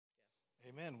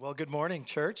Amen. Well, good morning,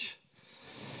 church.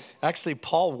 Actually,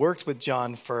 Paul worked with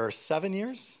John for 7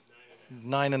 years?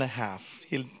 9.5.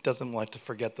 He doesn't like to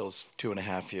forget those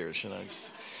 2.5 years.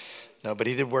 No, but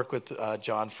he did work with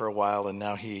John for a while, and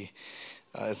now he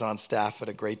is on staff at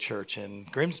a great church in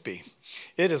Grimsby.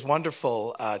 It is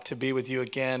wonderful to be with you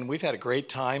again. We've had a great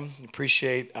time.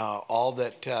 Appreciate all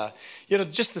that,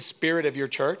 just the spirit of your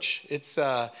church. It's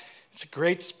a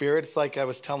great spirit. It's like I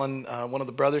was telling one of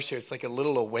the brothers here, it's like a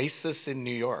little oasis in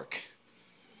New York.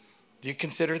 Do you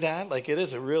consider that? Like, it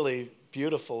is a really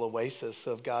beautiful oasis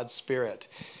of God's Spirit.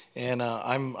 And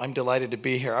I'm delighted to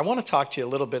be here. I want to talk to you a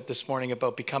little bit this morning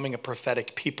about becoming a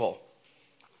prophetic people.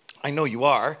 I know you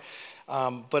are,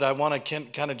 but I want to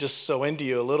kind of just sow into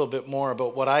you a little bit more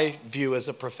about what I view as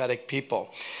a prophetic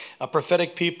people. A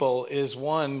prophetic people is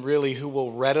one really who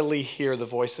will readily hear the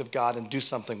voice of God and do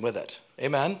something with it.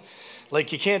 Amen?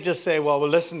 Like, you can't just say, well, we'll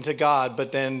listen to God,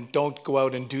 but then don't go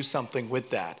out and do something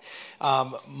with that.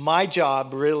 My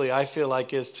job, really, I feel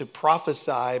like, is to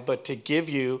prophesy, but to give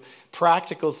you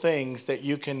practical things that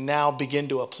you can now begin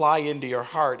to apply into your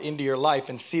heart, into your life,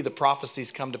 and see the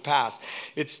prophecies come to pass.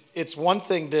 It's one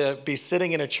thing to be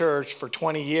sitting in a church for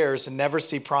 20 years and never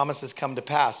see promises come to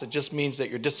pass. It just means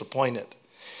that you're disappointed.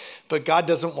 But God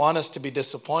doesn't want us to be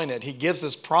disappointed. He gives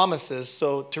us promises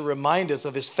so to remind us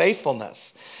of his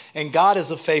faithfulness. And God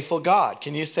is a faithful God.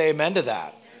 Can you say amen to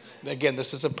that? Again,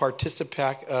 this is a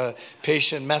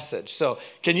participation message. So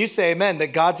can you say amen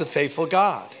that God's a faithful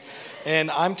God?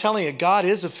 And I'm telling you, God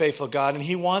is a faithful God, and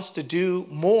he wants to do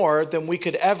more than we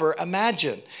could ever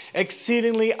imagine.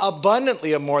 Exceedingly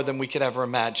abundantly more than we could ever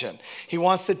imagine. He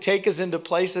wants to take us into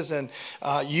places and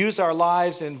use our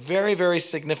lives in very, very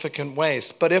significant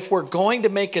ways. But if we're going to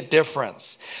make a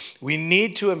difference, we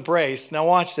need to embrace, now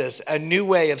watch this, a new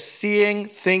way of seeing,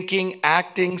 thinking,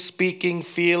 acting, speaking,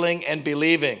 feeling, and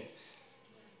believing.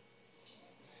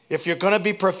 If you're going to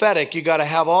be prophetic, you got to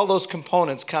have all those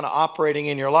components kind of operating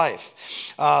in your life.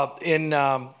 In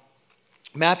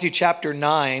Matthew chapter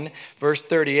 9, verse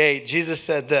 38, Jesus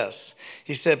said this.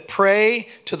 He said, "Pray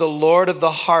to the Lord of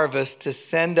the harvest to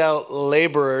send out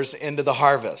laborers into the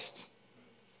harvest."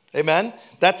 Amen?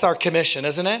 That's our commission,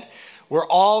 isn't it? We're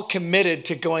all committed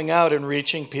to going out and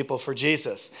reaching people for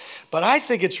Jesus. But I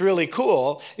think it's really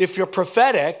cool if you're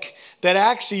prophetic that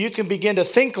actually you can begin to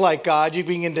think like God, you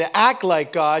begin to act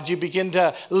like God, you begin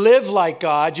to live like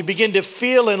God, you begin to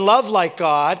feel and love like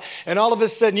God, and all of a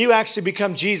sudden you actually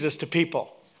become Jesus to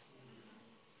people.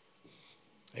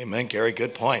 Amen, Gary,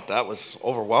 good point. That was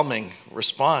overwhelming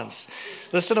response.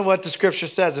 Listen to what the scripture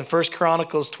says in 1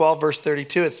 Chronicles 12, verse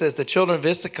 32. It says, "The children of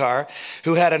Issachar,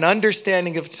 who had an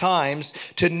understanding of times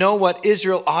to know what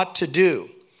Israel ought to do."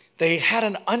 They had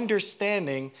an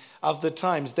understanding of the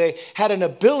times. They had an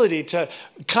ability to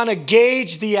kind of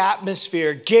gauge the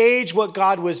atmosphere, gauge what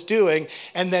God was doing,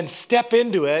 and then step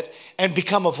into it and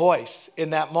become a voice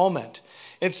in that moment.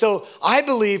 And so I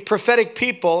believe prophetic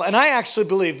people, and I actually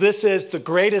believe this is the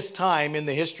greatest time in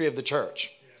the history of the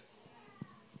church.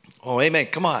 Oh, amen.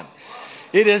 Come on.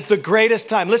 It is the greatest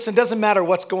time. Listen, it doesn't matter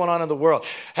what's going on in the world.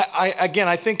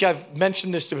 I think I've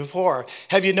mentioned this before.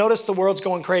 Have you noticed the world's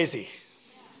going crazy?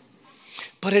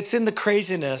 But it's in the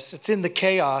craziness, it's in the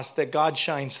chaos that God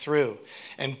shines through,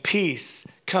 and peace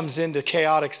comes into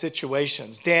chaotic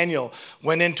situations. Daniel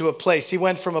went into a place. He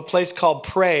went from a place called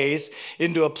praise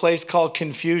into a place called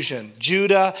confusion.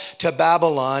 Judah to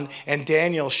Babylon, and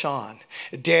Daniel shone.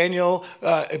 Daniel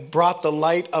brought the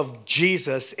light of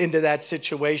Jesus into that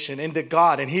situation, into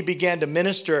God, and he began to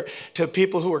minister to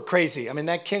people who were crazy. I mean,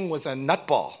 that king was a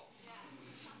nutball.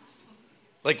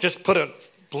 Like, just put it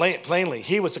plainly,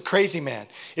 he was a crazy man.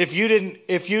 If you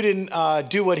didn't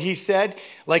do what he said,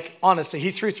 like, honestly, he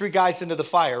threw 3 guys into the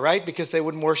fire, right? Because they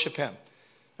wouldn't worship him.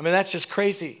 I mean, that's just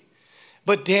crazy.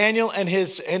 But Daniel and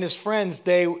his friends,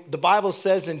 the Bible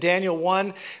says in Daniel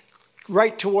 1,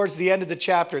 right towards the end of the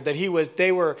chapter, that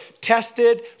they were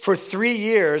tested for 3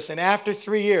 years, and after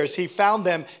 3 years, he found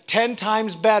them 10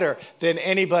 times better than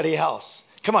anybody else.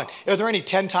 Come on, are there any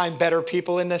 10 times better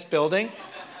people in this building?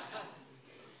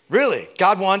 Really,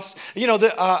 God wants,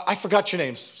 I forgot your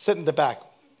names, sit in the back.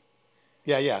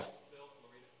 Yeah.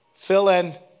 Phil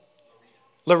and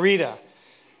Larita.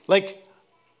 Like,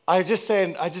 I just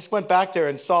went back there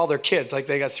and saw their kids, like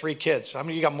they got 3 kids. I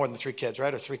mean, you got more than 3 kids,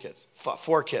 right? Or 3 kids?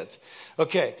 4 kids.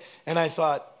 Okay, and I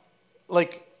thought,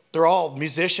 like, they're all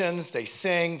musicians, they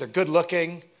sing, they're good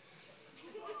looking.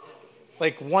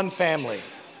 Like, one family,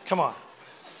 come on.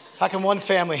 How can one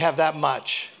family have that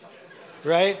much,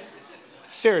 right?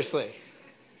 Seriously,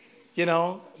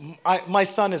 my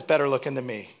son is better looking than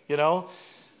me,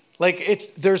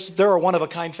 Like, they're a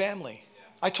one-of-a-kind family.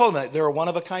 I told them that they're a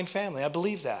one-of-a-kind family. I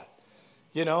believe that.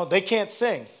 You know, they can't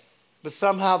sing, but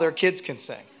somehow their kids can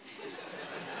sing.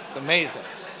 It's amazing.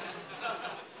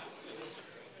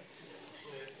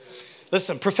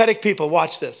 Listen, prophetic people,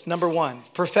 watch this. Number one,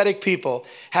 prophetic people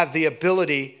have the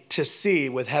ability to see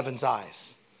with heaven's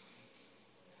eyes.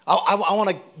 I want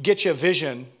to get you a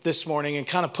vision this morning and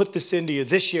kind of put this into you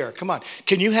this year. Come on.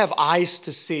 Can you have eyes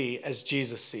to see as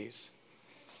Jesus sees?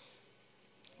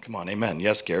 Come on, amen.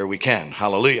 Yes, Gary, we can.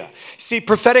 Hallelujah. See,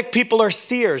 prophetic people are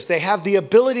seers. They have the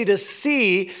ability to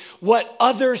see what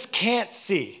others can't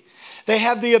see. They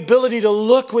have the ability to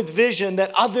look with vision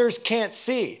that others can't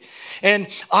see. And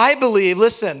I believe,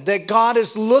 listen, that God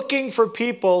is looking for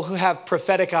people who have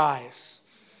prophetic eyes,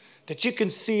 that you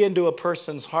can see into a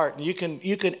person's heart, and you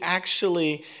can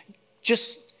actually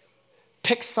just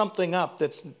pick something up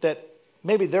that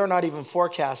maybe they're not even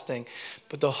forecasting,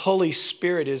 but the Holy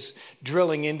Spirit is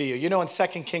drilling into you. You know, in 2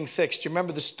 Kings 6, do you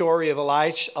remember the story of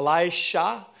Elisha?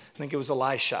 I think it was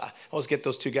Elisha. I always get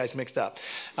those two guys mixed up.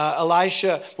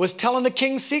 Elisha was telling the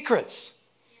king secrets.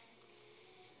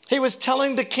 He was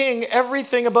telling the king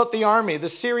everything about the army, the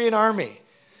Syrian army.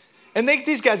 And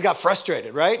these guys got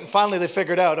frustrated, right? And finally they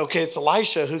figured out, okay, it's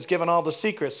Elisha who's given all the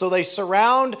secrets. So they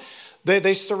surround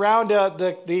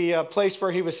the place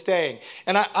where he was staying.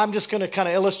 And I'm just going to kind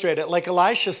of illustrate it. Like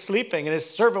Elisha's sleeping and his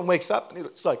servant wakes up and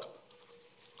he's like,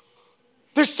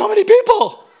 there's so many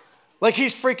people. Like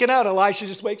he's freaking out. Elisha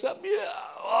just wakes up.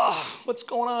 Yeah, what's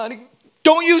going on?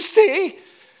 Don't you see?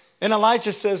 And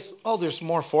Elijah says, there's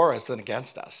more for us than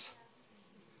against us.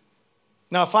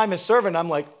 Now, if I'm his servant, I'm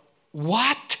like,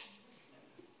 what?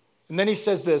 And then he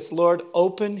says this, Lord,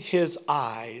 open his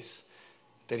eyes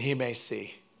that he may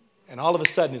see. And all of a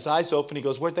sudden, his eyes open. He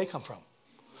goes, where'd they come from?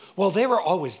 Well, they were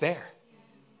always there.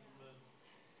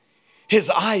 His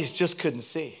eyes just couldn't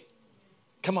see.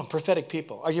 Come on, prophetic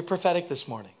people. Are you prophetic this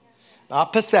morning?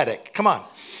 Not pathetic. Come on.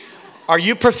 Are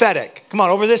you prophetic? Come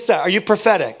on, over this side. Are you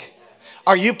prophetic?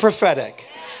 Are you prophetic?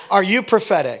 Are you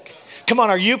prophetic? Come on,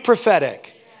 are you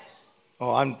prophetic?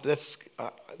 Oh, that's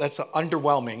an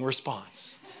underwhelming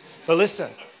response. But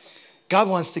listen, God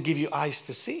wants to give you eyes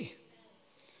to see.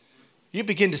 You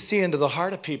begin to see into the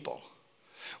heart of people.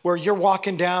 Where you're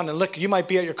walking down and look, you might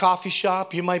be at your coffee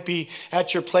shop, you might be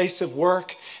at your place of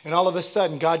work, and all of a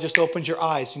sudden God just opens your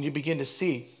eyes and you begin to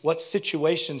see what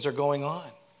situations are going on.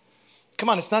 Come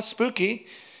on, it's not spooky.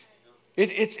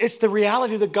 It's the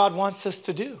reality that God wants us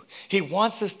to do. He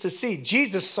wants us to see.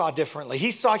 Jesus saw differently.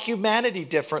 He saw humanity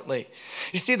differently.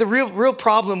 You see, the real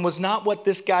problem was not what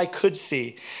this guy could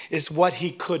see, it's what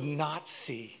he could not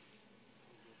see.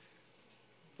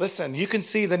 Listen, you can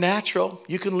see the natural.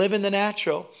 You can live in the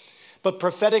natural. But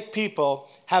prophetic people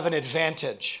have an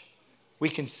advantage. We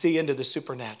can see into the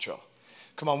supernatural.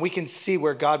 Come on, we can see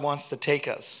where God wants to take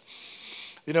us.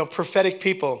 You know, prophetic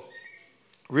people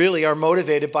really are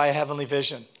motivated by a heavenly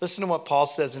vision. Listen to what Paul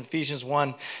says in Ephesians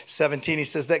 1:17. He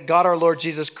says that God our Lord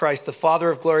Jesus Christ, the Father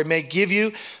of glory, may give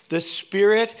you the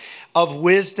spirit of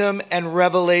wisdom and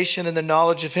revelation in the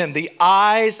knowledge of him, the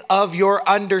eyes of your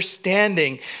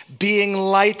understanding being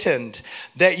lightened,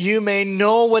 that you may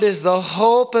know what is the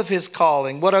hope of his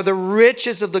calling, what are the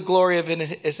riches of the glory of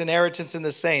his inheritance in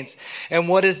the saints, and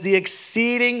what is the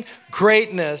exceeding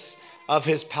greatness of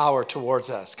his power towards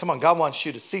us. Come on, God wants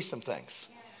you to see some things.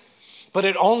 But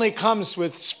it only comes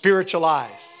with spiritual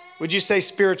eyes. Would you say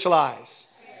spiritual eyes?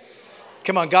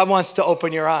 Come on, God wants to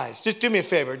open your eyes. Just do me a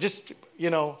favor. Just,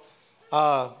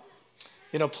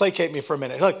 placate me for a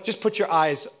minute. Look, just put your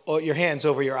hands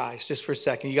over your eyes just for a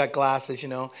second. You got glasses,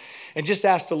 and just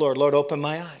ask the Lord, open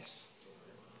my eyes.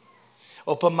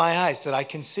 Open my eyes that I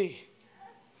can see.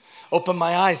 Open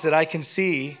my eyes that I can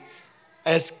see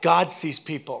as God sees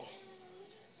people.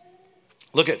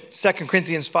 Look at 2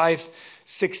 Corinthians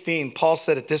 5:16. Paul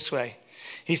said it this way.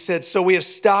 He said, so we have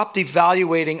stopped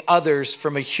evaluating others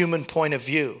from a human point of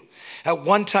view. At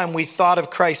one time, we thought of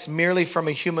Christ merely from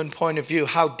a human point of view.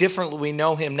 How differently we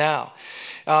know him now.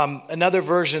 Another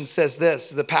version says this,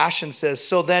 the Passion says,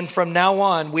 so then from now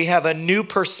on, we have a new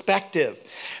perspective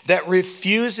that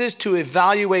refuses to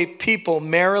evaluate people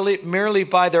merely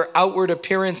by their outward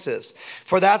appearances.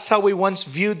 For that's how we once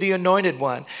viewed the Anointed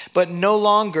One. But no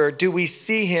longer do we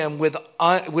see him with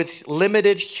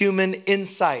limited human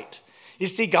insight. You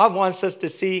see, God wants us to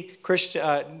see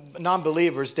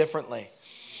non-believers differently.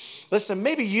 Listen,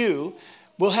 maybe you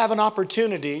will have an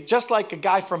opportunity, just like a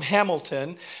guy from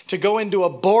Hamilton, to go into a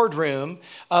boardroom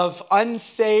of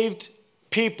unsaved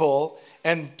people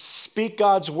and speak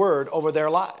God's word over their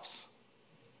lives.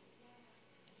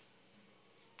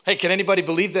 Hey, can anybody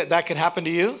believe that could happen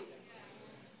to you?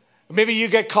 Maybe you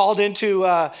get called into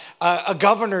a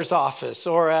governor's office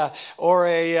or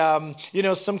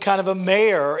some kind of a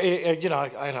mayor.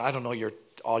 I don't know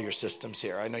all your systems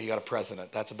here. I know you got a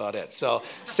president. That's about it. So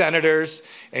senators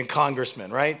and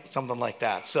congressmen, right? Something like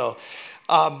that. So,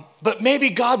 but maybe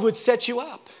God would set you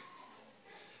up.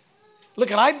 Look,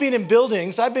 and I've been in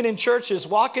buildings, I've been in churches,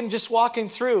 just walking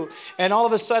through, and all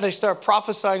of a sudden I start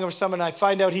prophesying over someone, and I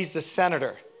find out he's the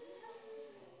senator.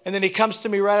 And then he comes to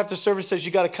me right after service, says,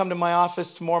 you got to come to my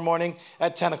office tomorrow morning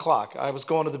at 10 o'clock. I was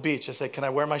going to the beach. I said, can I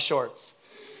wear my shorts?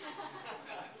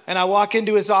 And I walk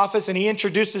into his office, and he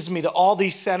introduces me to all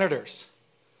these senators.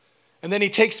 And then he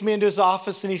takes me into his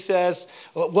office, and he says,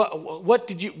 what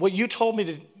you told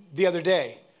me the other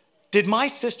day, did my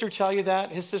sister tell you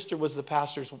that? His sister was the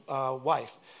pastor's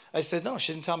wife. I said, no,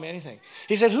 she didn't tell me anything.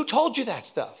 He said, who told you that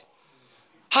stuff?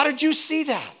 How did you see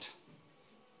that?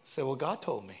 I said, well, God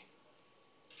told me.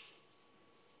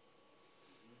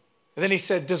 And then he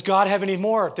said, does God have any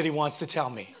more that he wants to tell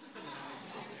me?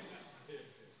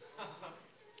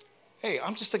 Hey,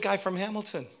 I'm just a guy from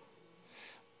Hamilton.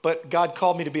 But God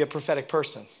called me to be a prophetic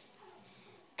person.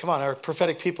 Come on, are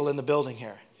prophetic people in the building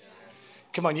here?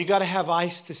 Come on, you got to have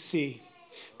eyes to see.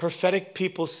 Prophetic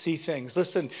people see things.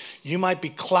 Listen, you might be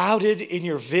clouded in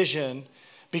your vision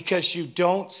because you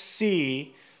don't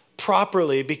see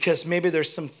properly, because maybe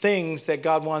there's some things that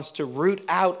God wants to root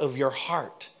out of your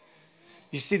heart.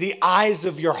 You see, the eyes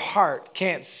of your heart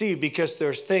can't see because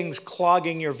there's things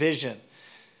clogging your vision.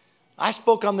 I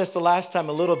spoke on this the last time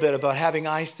a little bit about having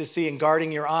eyes to see and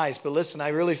guarding your eyes. But listen, I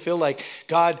really feel like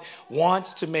God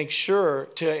wants to make sure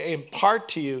to impart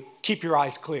to you, keep your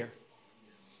eyes clear.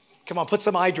 Come on, put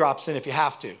some eye drops in if you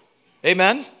have to.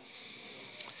 Amen?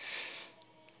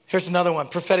 Here's another one.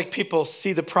 Prophetic people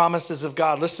see the promises of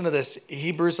God. Listen to this.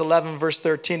 Hebrews 11, verse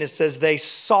 13, it says, they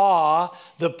saw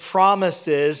the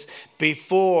promises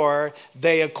before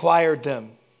they acquired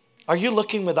them. Are you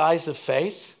looking with eyes of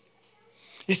faith?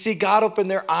 You see, God opened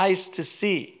their eyes to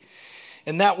see.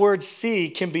 And that word see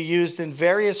can be used in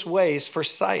various ways for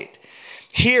sight.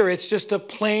 Here, it's just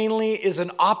plainly is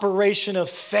an operation of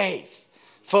faith.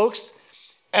 Folks,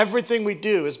 everything we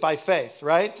do is by faith,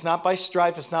 right? It's not by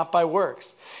strife. It's not by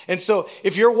works. And so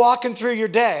if you're walking through your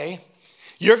day,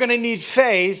 you're going to need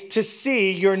faith to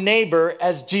see your neighbor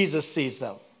as Jesus sees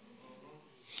them.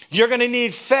 You're going to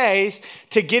need faith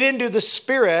to get into the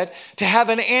Spirit to have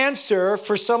an answer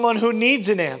for someone who needs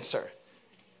an answer.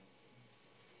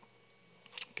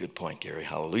 Good point, Gary.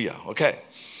 Hallelujah. Okay,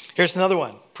 here's another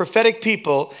one. Prophetic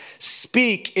people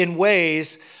speak in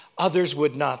ways others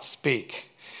would not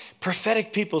speak.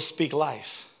 Prophetic people speak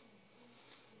life.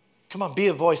 Come on, be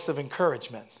a voice of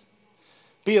encouragement.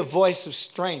 Be a voice of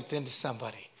strength into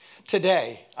somebody.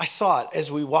 Today, I saw it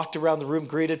as we walked around the room,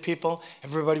 greeted people.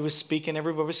 Everybody was speaking.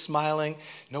 Everybody was smiling.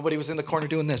 Nobody was in the corner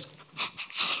doing this.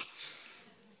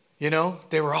 You know,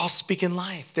 they were all speaking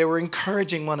life. They were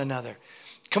encouraging one another.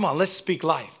 Come on, let's speak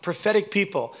life. Prophetic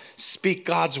people speak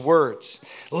God's words,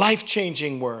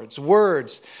 life-changing words.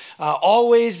 Words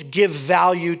always give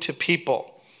value to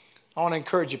people. I want to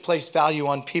encourage you, place value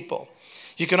on people.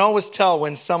 You can always tell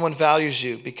when someone values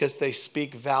you because they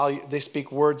speak value, they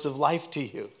speak words of life to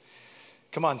you.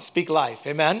 Come on, speak life.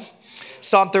 Amen?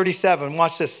 Psalm 37,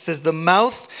 watch this. It says, the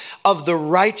mouth of the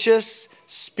righteous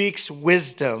speaks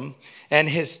wisdom, and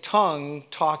his tongue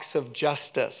talks of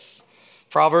justice.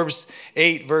 Proverbs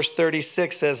 8, verse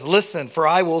 36 says, listen, for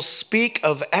I will speak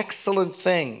of excellent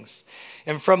things,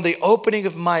 and from the opening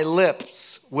of my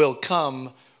lips will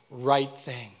come right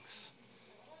things.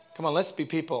 Come on, let's be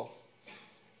people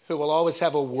who will always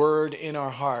have a word in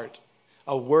our heart,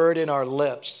 a word in our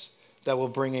lips that will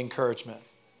bring encouragement.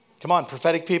 Come on,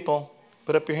 prophetic people,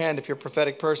 put up your hand if you're a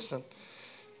prophetic person.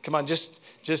 Come on, just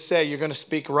say you're going to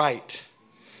speak right.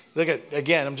 Look at,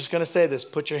 again, I'm just going to say this.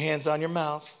 Put your hands on your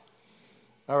mouth,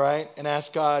 all right, and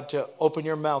ask God to open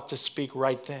your mouth to speak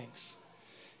right things.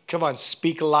 Come on,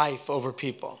 speak life over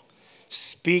people.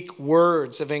 Speak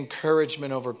words of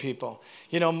encouragement over people.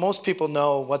 You know, most people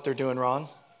know what they're doing wrong,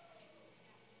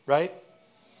 right?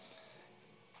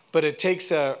 But it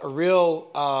takes a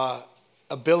real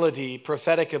ability,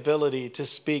 prophetic ability, to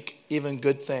speak even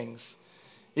good things.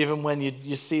 Even when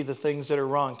you see the things that are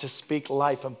wrong, to speak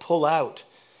life and pull out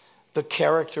the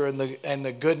character and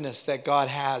the goodness that God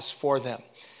has for them.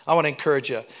 I want to encourage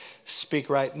you, speak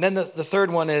right. And then the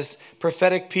third one is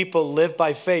prophetic people live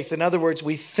by faith. In other words,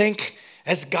 we think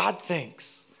as God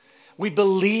thinks. We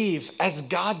believe as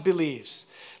God believes.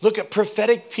 Look at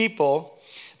prophetic people,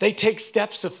 they take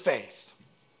steps of faith.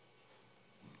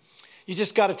 You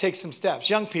just got to take some steps.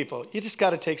 Young people, you just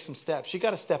got to take some steps. You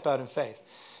got to step out in faith.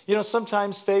 You know,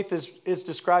 sometimes faith is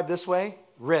described this way,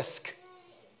 risk.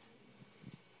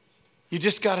 You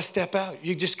just got to step out.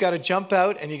 You just got to jump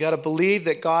out and you got to believe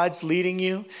that God's leading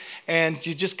you, and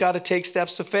you just got to take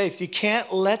steps of faith. You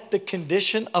can't let the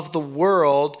condition of the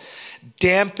world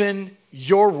dampen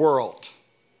your world.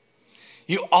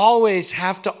 You always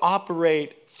have to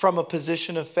operate from a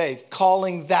position of faith,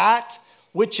 calling that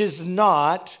which is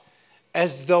not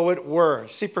as though it were.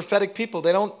 See, prophetic people,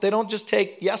 they don't just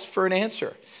take yes for an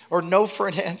answer or no for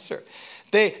an answer.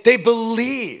 They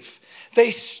believe.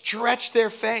 They stretch their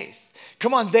faith.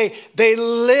 Come on, they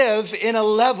live in a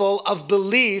level of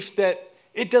belief that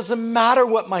it doesn't matter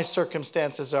what my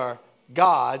circumstances are.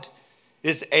 God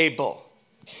is able.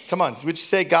 Come on, would you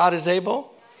say God is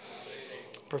able?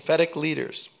 Prophetic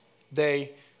leaders,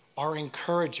 they are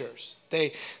encouragers.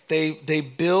 They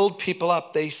build people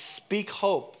up. They speak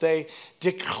hope. They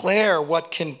declare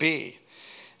what can be.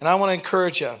 And I want to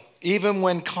encourage you, even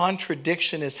when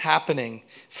contradiction is happening,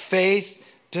 faith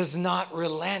does not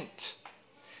relent.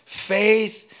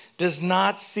 Faith does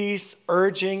not cease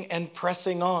urging and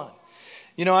pressing on.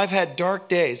 You know, I've had dark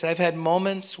days. I've had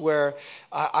moments where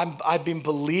I've been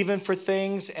believing for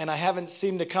things and I haven't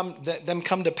seen them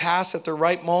come to pass at the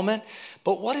right moment.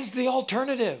 But what is the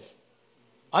alternative?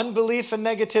 Unbelief and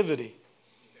negativity.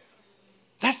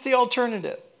 That's the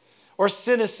alternative. Or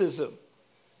cynicism.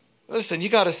 Listen, you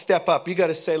got to step up. You got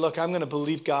to say, look, I'm going to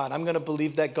believe God. I'm going to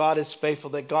believe that God is faithful,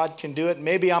 that God can do it.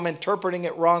 Maybe I'm interpreting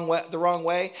it the wrong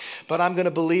way, but I'm going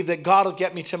to believe that God will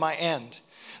get me to my end.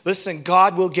 Listen,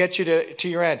 God will get you to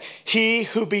your end. He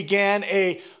who began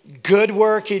a good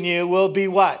work in you will be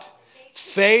what?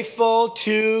 Faithful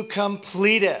to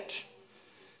complete it.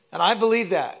 And I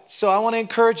believe that. So I want to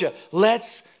encourage you.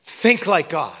 Let's think like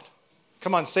God.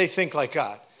 Come on, say think like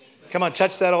God. Come on,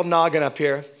 touch that old noggin up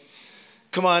here.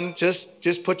 Come on,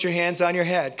 just put your hands on your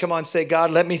head. Come on, say,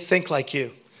 God, let me think like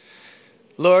you.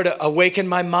 Lord, awaken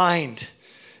my mind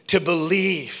to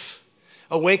believe.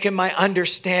 Awaken my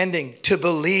understanding to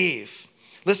believe.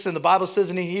 Listen, the Bible says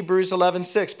in Hebrews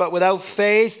 11:6, but without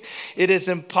faith, it is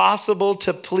impossible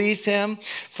to please him.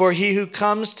 For he who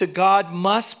comes to God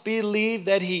must believe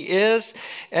that he is,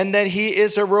 and that he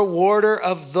is a rewarder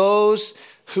of those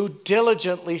who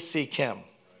diligently seek him.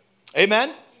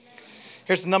 Amen?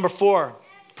 Here's number 4.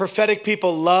 Prophetic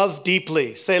people love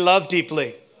deeply. Say love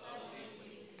deeply.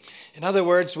 In other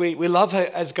words, we love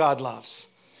as God loves.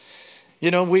 You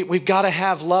know, we've got to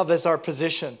have love as our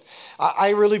position. I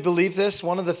really believe this.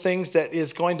 One of the things that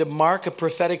is going to mark a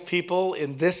prophetic people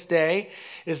in this day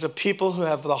is a people who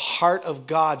have the heart of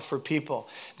God for people.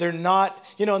 They're not,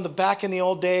 you know, back in the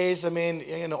old days,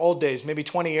 maybe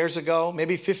 20 years ago,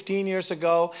 maybe 15 years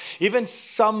ago, even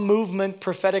some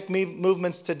prophetic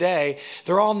movements today,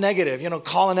 they're all negative, you know,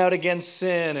 calling out against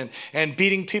sin and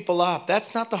beating people up.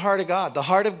 That's not the heart of God. The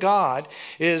heart of God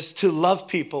is to love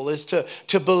people, is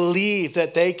to believe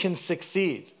that they can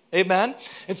succeed. Amen?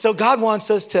 And so God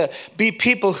wants us to be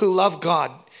people who love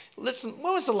God. Listen,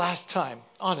 when was the last time,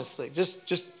 honestly, just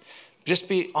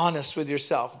be honest with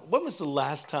yourself. When was the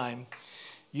last time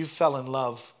you fell in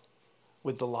love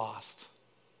with the lost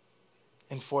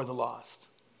and for the lost?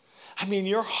 I mean,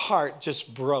 your heart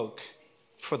just broke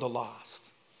for the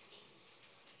lost.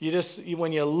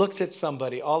 When you looked at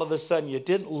somebody, all of a sudden you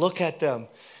didn't look at them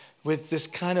with this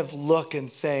kind of look and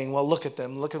saying, well, look at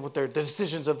them, look at what the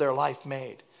decisions of their life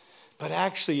made. But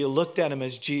actually, you looked at him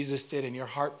as Jesus did, and your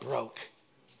heart broke.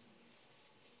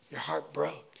 Your heart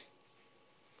broke.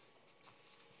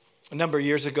 A number of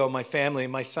years ago, my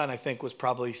son, I think, was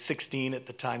probably 16 at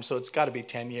the time, so it's got to be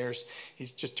 10 years.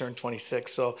 He's just turned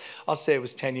 26, so I'll say it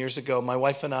was 10 years ago. My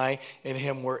wife and I and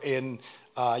him were in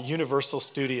Universal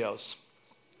Studios,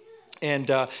 and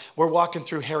we're walking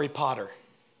through Harry Potter.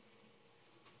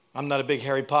 I'm not a big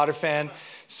Harry Potter fan,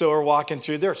 so we're walking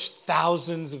through. There's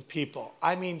thousands of people.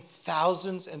 I mean,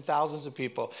 thousands and thousands of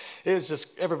people. It's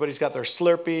just, everybody's got their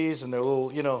Slurpees and their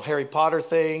little, you know, Harry Potter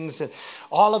things. And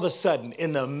all of a sudden,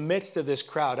 in the midst of this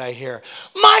crowd, I hear,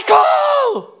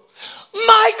 Michael!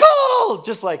 Michael!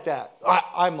 Just like that.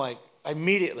 I'm like,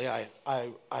 immediately,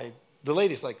 the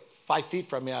lady's like 5 feet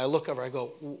from me. I look over, I go,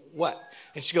 what?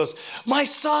 And she goes, my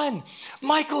son,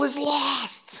 Michael is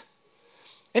lost.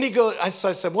 And he goes, so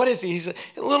I said, what is he? He's a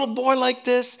little boy like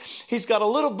this. He's got a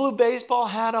little blue baseball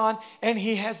hat on, and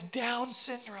he has Down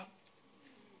syndrome.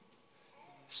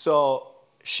 So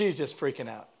she's just freaking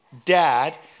out.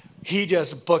 Dad, he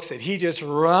just books it. He just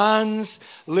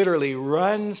literally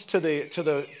runs to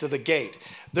the gate,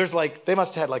 they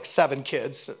must have had like 7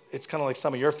 kids. It's kind of like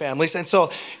some of your families. And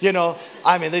so,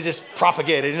 they just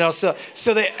propagated, So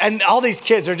and all these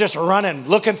kids are just running,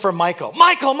 looking for Michael.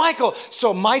 Michael.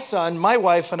 So my son, my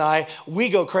wife, and I, we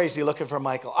go crazy looking for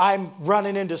Michael. I'm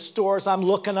running into stores. I'm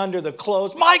looking under the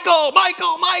clothes. Michael.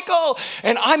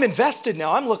 And I'm invested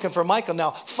now. I'm looking for Michael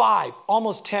now. 5,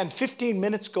 almost 10, 15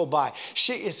 minutes go by.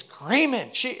 She is screaming.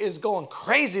 She is going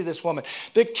crazy, this woman.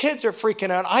 The kids are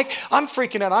freaking out. I'm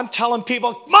freaking out. I'm telling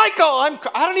people, Michael, I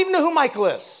don't even know who Michael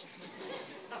is.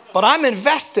 But I'm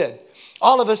invested.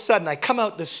 All of a sudden, I come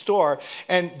out the store,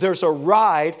 and there's a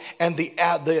ride, and the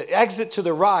exit to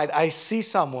the ride, I see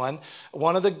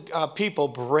one of the people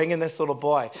bringing this little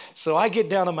boy. So I get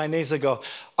down on my knees and go,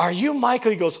 are you Michael?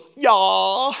 He goes,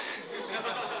 yeah.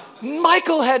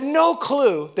 Michael had no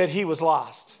clue that he was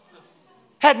lost.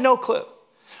 Had no clue.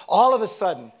 All of a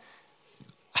sudden,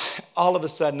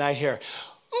 I hear,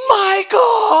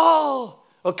 Michael!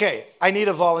 Okay, I need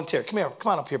a volunteer. Come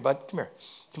on up here, bud. Come here.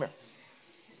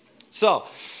 So,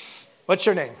 what's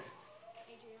your name?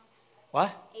 Adriel.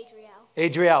 What?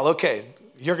 Adriel. Okay.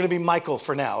 You're going to be Michael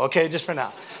for now, okay? Just for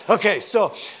now. Okay,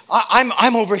 so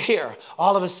I'm over here.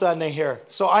 All of a sudden I hear,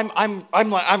 so I'm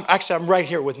right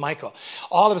here with Michael.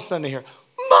 All of a sudden I hear,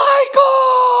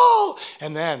 Michael!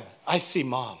 And then I see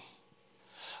Mom.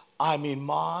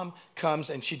 Mom comes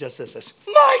and she does this.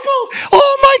 Michael!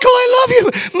 Oh, Michael, I love you!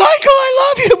 Michael,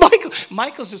 I love you!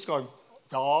 Michael's just going,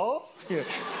 oh. Yeah.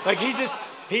 Like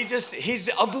he's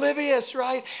oblivious,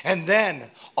 right? And then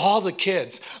all the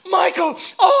kids, Michael,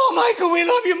 oh, Michael, we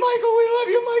love you, Michael, we love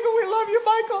you, Michael, we love you,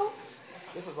 Michael.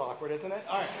 This is awkward, isn't it?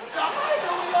 All right.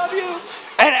 Michael, we love you.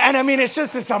 And it's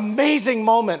just this amazing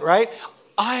moment, right?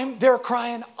 They're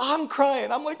crying, I'm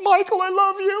crying. I'm like, Michael, I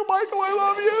love you, Michael, I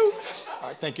love you. All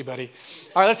right, thank you, buddy.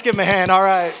 All right, let's give him a hand, all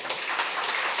right.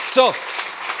 So,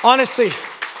 honestly,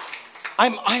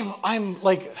 I'm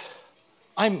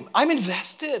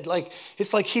invested. Like,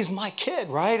 it's like he's my kid,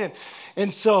 right?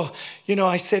 And so,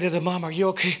 I say to the mom, are you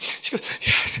okay? She goes,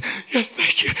 yes,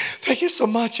 thank you. Thank you so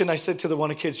much. And I said to the one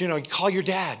of the kids, call your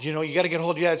dad. You got to get a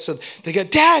hold of your dad. So they go,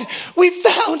 Dad, we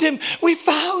found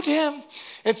him.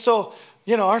 And so,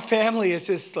 our family is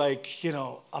just like,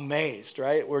 amazed,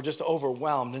 right? We're just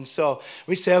overwhelmed. And so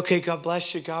we say, okay, God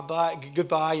bless you,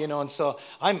 goodbye, and so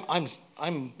I'm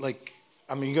like,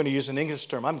 you're going to use an English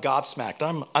term. I'm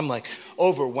gobsmacked. I'm like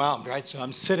overwhelmed, right? So I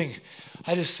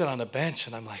just sit on the bench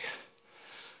and I'm like,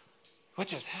 what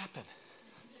just happened?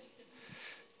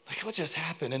 Like, what just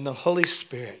happened? And the Holy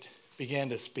Spirit began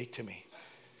to speak to me.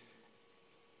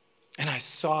 And I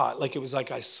saw it, it was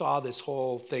like I saw this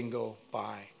whole thing go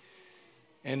by.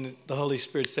 And the Holy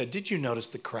Spirit said, did you notice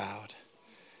the crowd?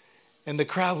 And the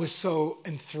crowd was so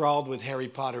enthralled with Harry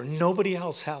Potter. Nobody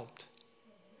else helped.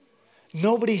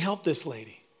 Nobody helped this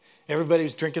lady. Everybody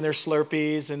was drinking their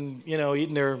Slurpees and,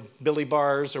 eating their Billy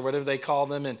Bars or whatever they call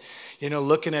them and,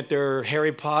 looking at their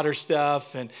Harry Potter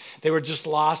stuff. And they were just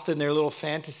lost in their little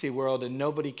fantasy world and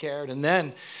nobody cared. And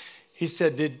then he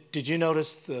said, did you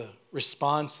notice the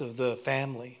response of the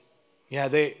family? Yeah,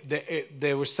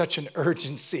 there was such an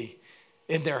urgency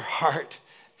in their heart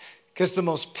because the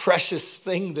most precious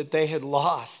thing that they had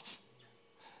lost,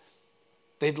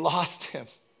 they'd lost him.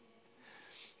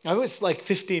 It was like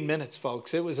 15 minutes,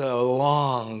 folks. It was a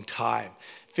long time.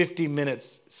 15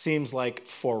 minutes seems like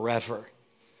forever.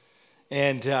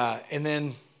 And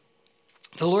then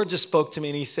the Lord just spoke to me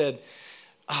and he said,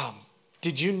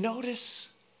 did you notice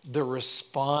the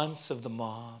response of the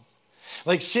mom?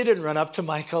 Like, she didn't run up to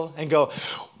Michael and go,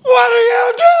 what are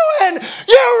you doing?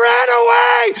 You ran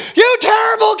away, you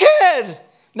terrible kid.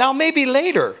 Now, maybe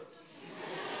later.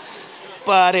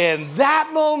 But in that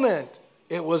moment,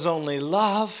 it was only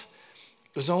love.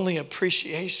 It was only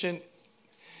appreciation.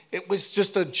 It was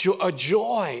just a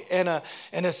joy and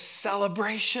a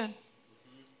celebration. And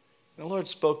the Lord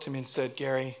spoke to me and said,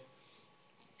 Gary,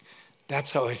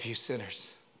 that's how I view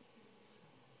sinners.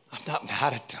 I'm not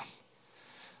mad at them.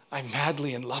 I'm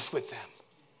madly in love with them.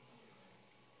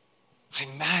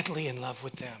 I'm madly in love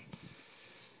with them.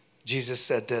 Jesus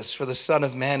said this, for the Son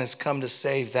of Man has come to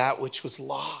save that which was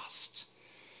lost.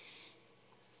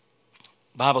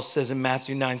 The Bible says in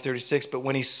Matthew 9:36, but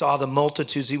when he saw the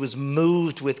multitudes, he was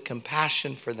moved with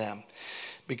compassion for them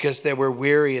because they were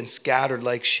weary and scattered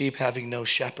like sheep having no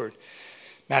shepherd.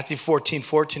 Matthew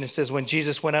 14:14, it says, when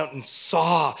Jesus went out and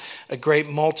saw a great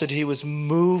multitude, he was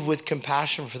moved with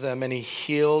compassion for them and he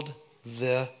healed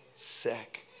the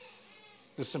sick.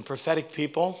 Listen, prophetic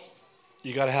people,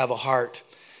 you got to have a heart,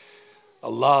 a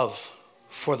love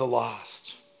for the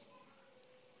lost.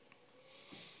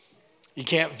 You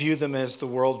can't view them as the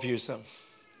world views them.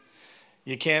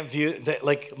 You can't view that.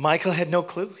 Like Michael had no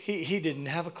clue. He didn't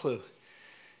have a clue.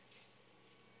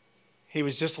 He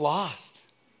was just lost.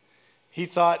 He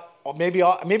thought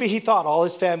maybe he thought all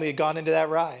his family had gone into that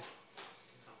ride.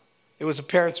 It was a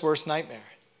parent's worst nightmare.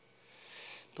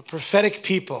 But prophetic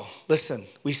people, listen,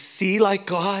 we see like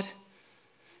God.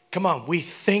 Come on, we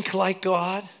think like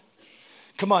God.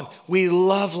 Come on, we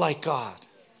love like God.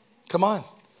 Come on.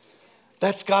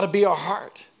 That's got to be our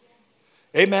heart.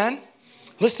 Amen?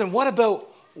 Listen, what about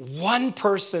one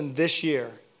person this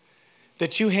year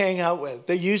that you hang out with,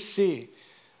 that you see?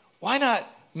 Why not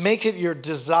make it your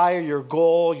desire, your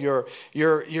goal, your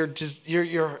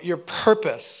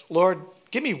purpose? Lord,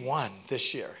 give me one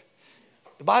this year.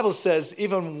 The Bible says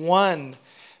even one,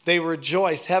 they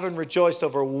rejoiced, heaven rejoiced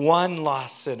over one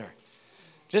lost sinner.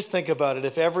 Just think about it.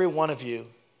 If every one of you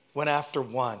went after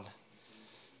one,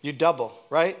 you double,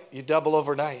 right? You double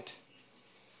overnight.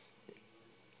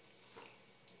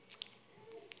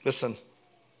 Listen,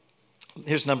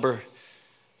 here's I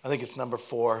think it's number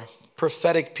 4.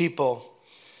 Prophetic people,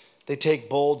 they take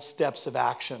bold steps of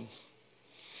action.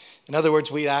 In other words,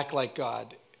 we act like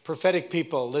God. Prophetic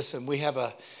people, listen, we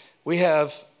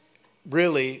have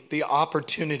really the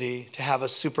opportunity to have a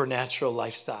supernatural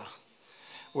lifestyle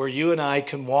where you and I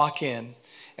can walk in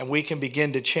and we can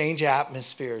begin to change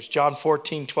atmospheres. John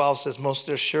 14:12 says, most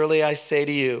surely I say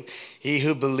to you, he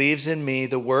who believes in me,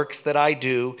 the works that I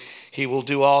do, he will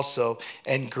do also.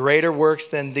 And greater works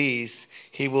than these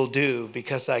he will do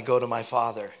because I go to my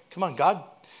Father. Come on,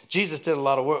 Jesus did a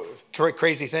lot of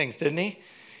crazy things, didn't he?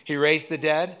 He raised the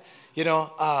dead. You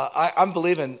know, I'm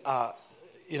believing,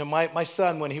 my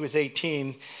son, when he was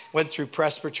 18, went through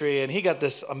presbytery, and he got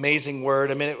this amazing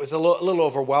word. I mean, it was a little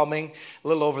overwhelming, a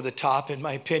little over the top, in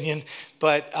my opinion.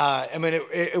 But,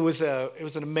 it was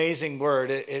an amazing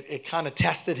word. It kind of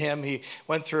tested him. He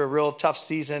went through a real tough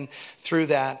season through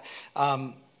that.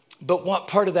 But what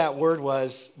part of that word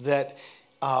was that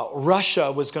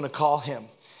Russia was going to call him,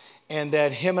 and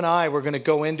that him and I were going to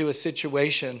go into a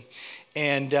situation,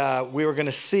 and we were going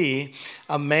to see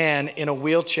a man in a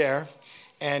wheelchair,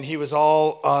 and he was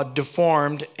all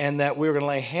deformed, and that we were going to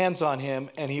lay hands on him,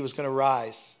 and he was going to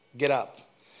rise, get up.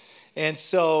 And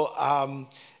so,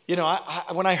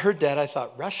 when I heard that, I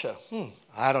thought, Russia?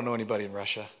 I don't know anybody in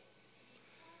Russia.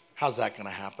 How's that going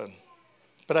to happen?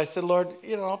 But I said, Lord,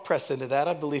 I'll press into that.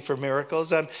 I believe for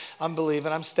miracles. I'm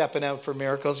believing. I'm stepping out for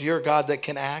miracles. You're a God that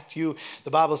can act. The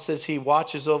Bible says he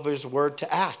watches over his word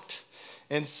to act.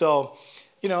 And so,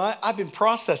 I've been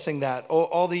processing that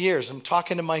all the years. I'm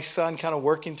talking to my son, kind of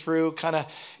working through, kind of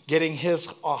getting his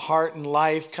heart and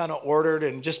life kind of ordered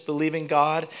and just believing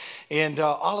God. And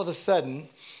all of a sudden,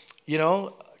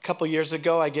 a couple years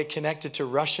ago, I get connected to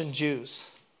Russian Jews.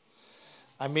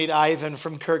 I meet Ivan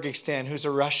from Kyrgyzstan, who's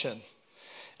a Russian.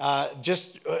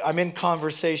 I'm in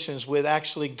conversations with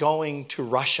actually going to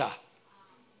Russia.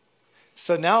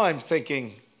 So now I'm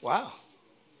thinking, wow.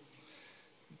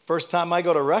 First time I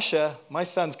go to Russia, my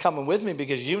son's coming with me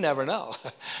because you never know.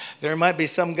 There might be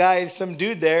some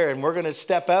dude there, and we're going to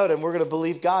step out and we're going to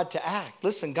believe God to act.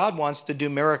 Listen, God wants to do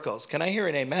miracles. Can I hear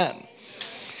an amen?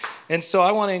 And so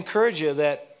I want to encourage you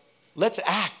that let's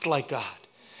act like God.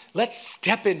 Let's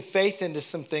step in faith into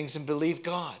some things and believe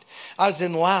God. I was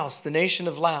in Laos, the nation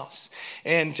of Laos,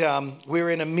 and we were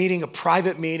in a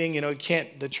private meeting.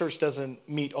 The church doesn't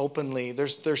meet openly.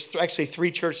 There's actually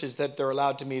 3 churches that they're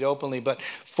allowed to meet openly, but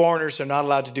foreigners are not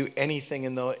allowed to do anything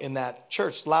in that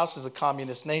church. Laos is a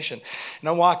communist nation. And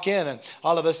I walk in, and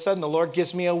all of a sudden, the Lord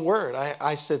gives me a word.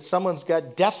 I said, someone's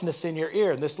got deafness in your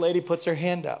ear, and this lady puts her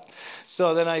hand up.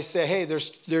 So then I say, hey,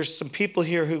 there's some people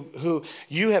here who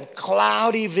you have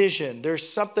cloudy vision. There's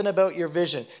something about your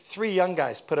vision. 3 young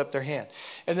guys put up their hand.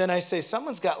 And then I say,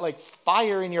 someone's got like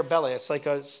fire in your belly. It's like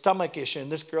a stomach issue.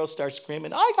 And this girl starts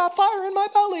screaming, I got fire in my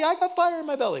belly. I got fire in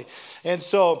my belly. And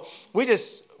so we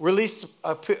just release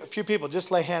a few people,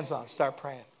 just lay hands on, start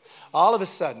praying. All of a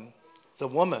sudden, the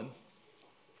woman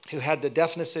who had the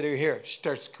deafness in her ear, she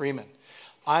starts screaming.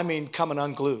 I mean, coming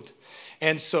unglued.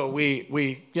 And so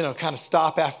we kind of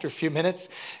stop after a few minutes,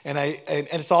 and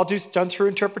it's all done through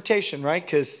interpretation, right?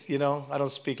 Because, I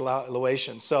don't speak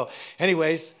Laotian. So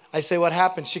anyways, I say, what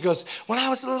happened? She goes, when I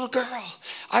was a little girl,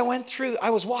 I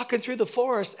was walking through the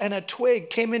forest, and a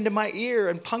twig came into my ear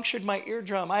and punctured my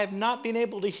eardrum. I have not been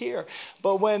able to hear.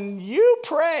 But when you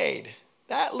prayed,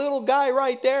 that little guy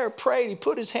right there prayed, he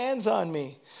put his hands on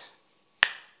me.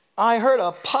 I heard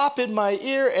a pop in my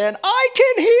ear, and I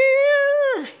can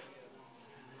hear.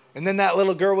 And then that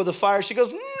little girl with the fire, she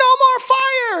goes, no more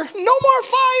fire, no more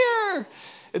fire.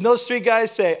 And those 3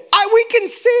 guys say,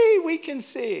 we can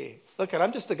see. Look,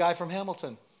 I'm just the guy from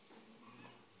Hamilton.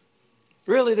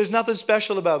 Really, there's nothing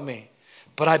special about me.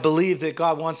 But I believe that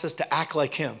God wants us to act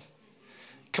like him.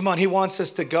 Come on, he wants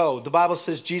us to go. The Bible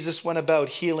says Jesus went about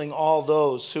healing all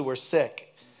those who were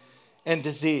sick and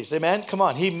diseased. Amen? Come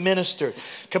on, he ministered.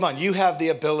 Come on, you have the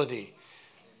ability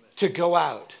to go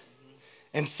out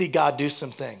and see God do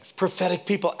some things. Prophetic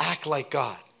people act like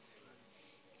God.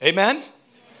 Amen?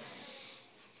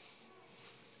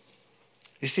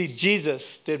 You see,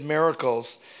 Jesus did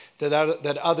miracles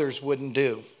that others wouldn't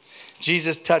do.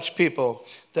 Jesus touched people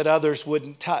that others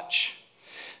wouldn't touch.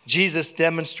 Jesus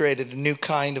demonstrated a new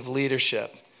kind of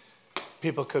leadership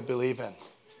people could believe in.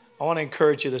 I want to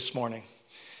encourage you this morning.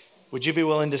 Would you be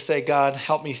willing to say, God,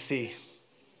 help me see?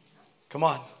 Come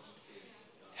on.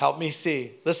 Help me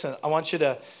see. Listen, I want you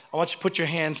to put your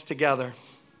hands together.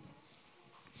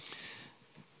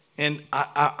 And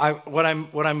what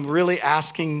I'm really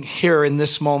asking here in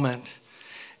this moment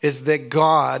is that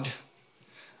God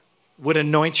would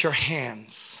anoint your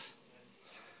hands.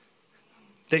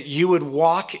 That you would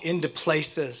walk into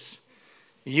places,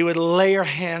 you would lay your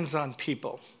hands on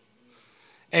people,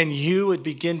 and you would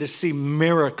begin to see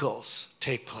miracles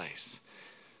take place.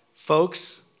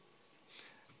 Folks,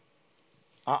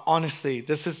 honestly,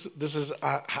 this is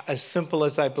as simple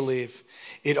as I believe.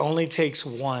 It only takes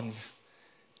one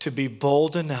to be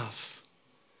bold enough.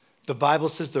 The Bible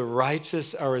says the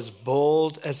righteous are as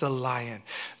bold as a lion.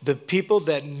 The people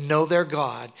that know their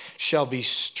God shall be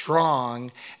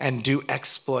strong and do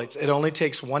exploits. It only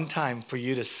takes one time for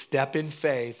you to step in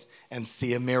faith and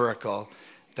see a miracle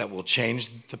that will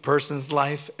change the person's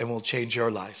life and will change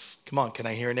your life. Come on, can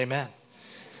I hear an amen?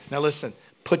 Now listen,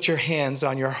 put your hands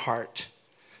on your heart.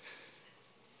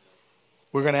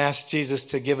 We're going to ask Jesus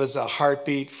to give us a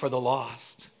heartbeat for the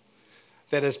lost.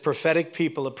 That as prophetic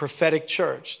people, a prophetic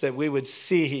church, that we would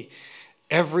see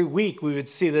every week, we would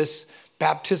see this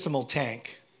baptismal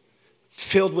tank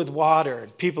filled with water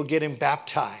and people getting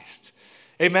baptized.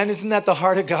 Amen. Isn't that the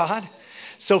heart of God?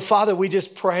 So, Father, we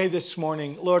just pray this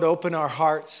morning, Lord, open our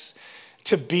hearts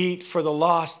to beat for the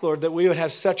lost, Lord, that we would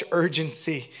have such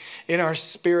urgency in our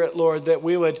spirit, Lord, that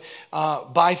we would,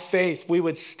 by faith, we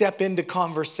would step into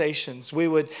conversations. We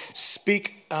would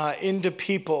speak into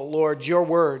people, Lord, your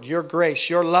word, your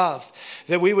grace, your love,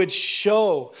 that we would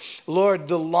show, Lord,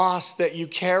 the lost that you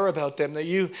care about them, that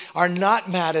you are not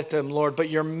mad at them, Lord, but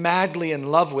you're madly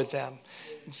in love with them.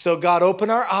 And so, God,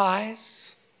 open our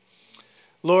eyes.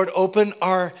 Lord, open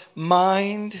our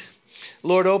mind.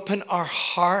 Lord, open our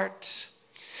heart.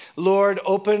 Lord,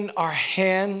 open our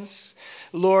hands.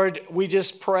 Lord, we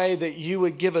just pray that you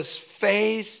would give us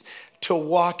faith to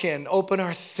walk in. Open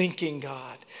our thinking,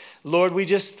 God. Lord, we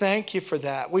just thank you for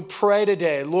that. We pray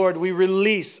today, Lord,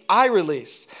 I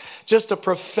release just a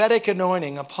prophetic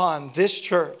anointing upon this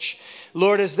church.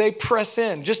 Lord, as they press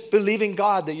in, just believing,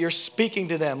 God, that you're speaking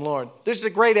to them, Lord. There's a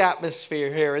great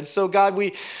atmosphere here. And so, God,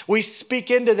 we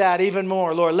speak into that even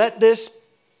more. Lord, let this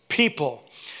people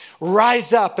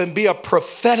rise up and be a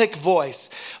prophetic voice.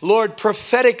 Lord,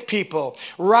 prophetic people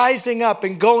rising up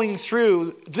and going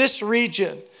through this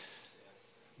region,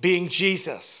 being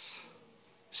Jesus,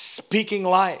 speaking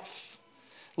life.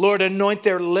 Lord, anoint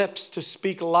their lips to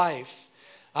speak life.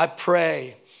 I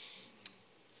pray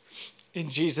in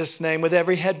Jesus' name, with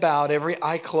every head bowed, every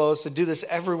eye closed. I do this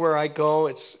everywhere I go.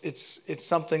 It's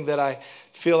something that I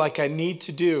feel like I need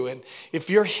to do. And if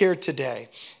you're here today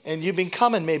and you've been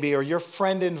coming maybe, or your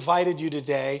friend invited you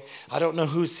today, I don't know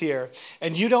who's here,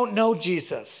 and you don't know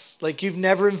Jesus, like you've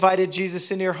never invited Jesus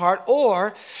into your heart,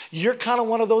 or you're kind of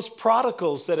one of those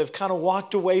prodigals that have kind of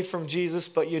walked away from Jesus,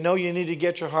 but you know you need to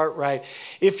get your heart right.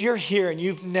 If you're here and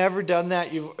you've never done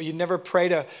that, you never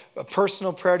prayed a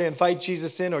personal prayer to invite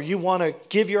Jesus in, or you want to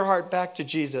give your heart back to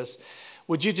Jesus,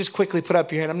 would you just quickly put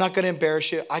up your hand? I'm not going to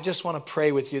embarrass you. I just want to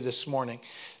pray with you this morning.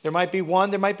 There might be one,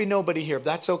 there might be nobody here.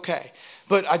 That's okay.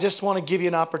 But I just want to give you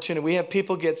an opportunity. We have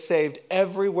people get saved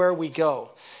everywhere we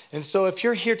go. And so if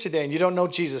you're here today and you don't know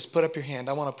Jesus, put up your hand.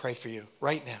 I want to pray for you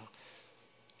right now.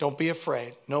 Don't be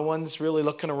afraid. No one's really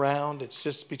looking around. It's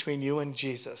just between you and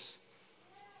Jesus.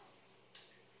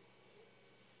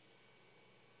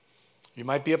 You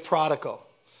might be a prodigal.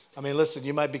 I mean, listen,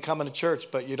 you might be coming to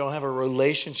church, but you don't have a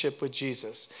relationship with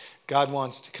Jesus. God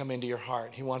wants to come into your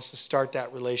heart. He wants to start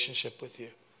that relationship with you.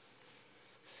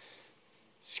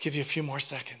 Just give you a few more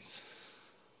seconds.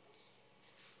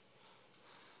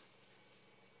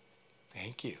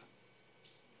 Thank you.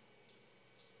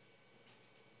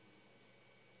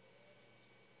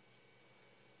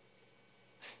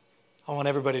 I want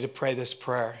everybody to pray this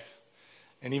prayer.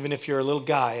 And even if you're a little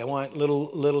guy, I want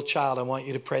little child, I want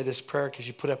you to pray this prayer because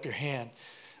you put up your hand.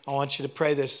 I want you to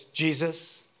pray this.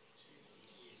 Jesus,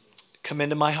 come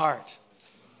into my heart.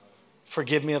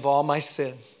 Forgive me of all my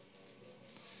sin.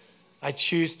 I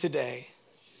choose today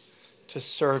to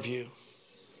serve you.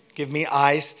 Give me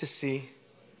eyes to see.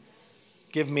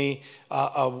 Give me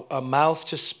a mouth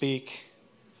to speak.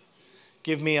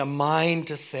 Give me a mind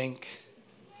to think.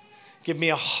 Give me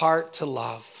a heart to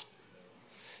love.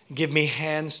 Give me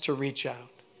hands to reach out.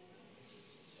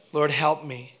 Lord, help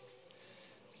me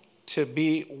to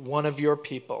be one of your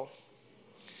people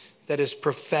that is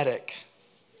prophetic,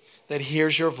 that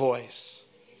hears your voice.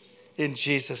 In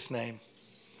Jesus' name.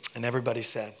 And everybody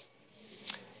said,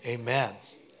 amen.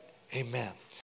 Amen.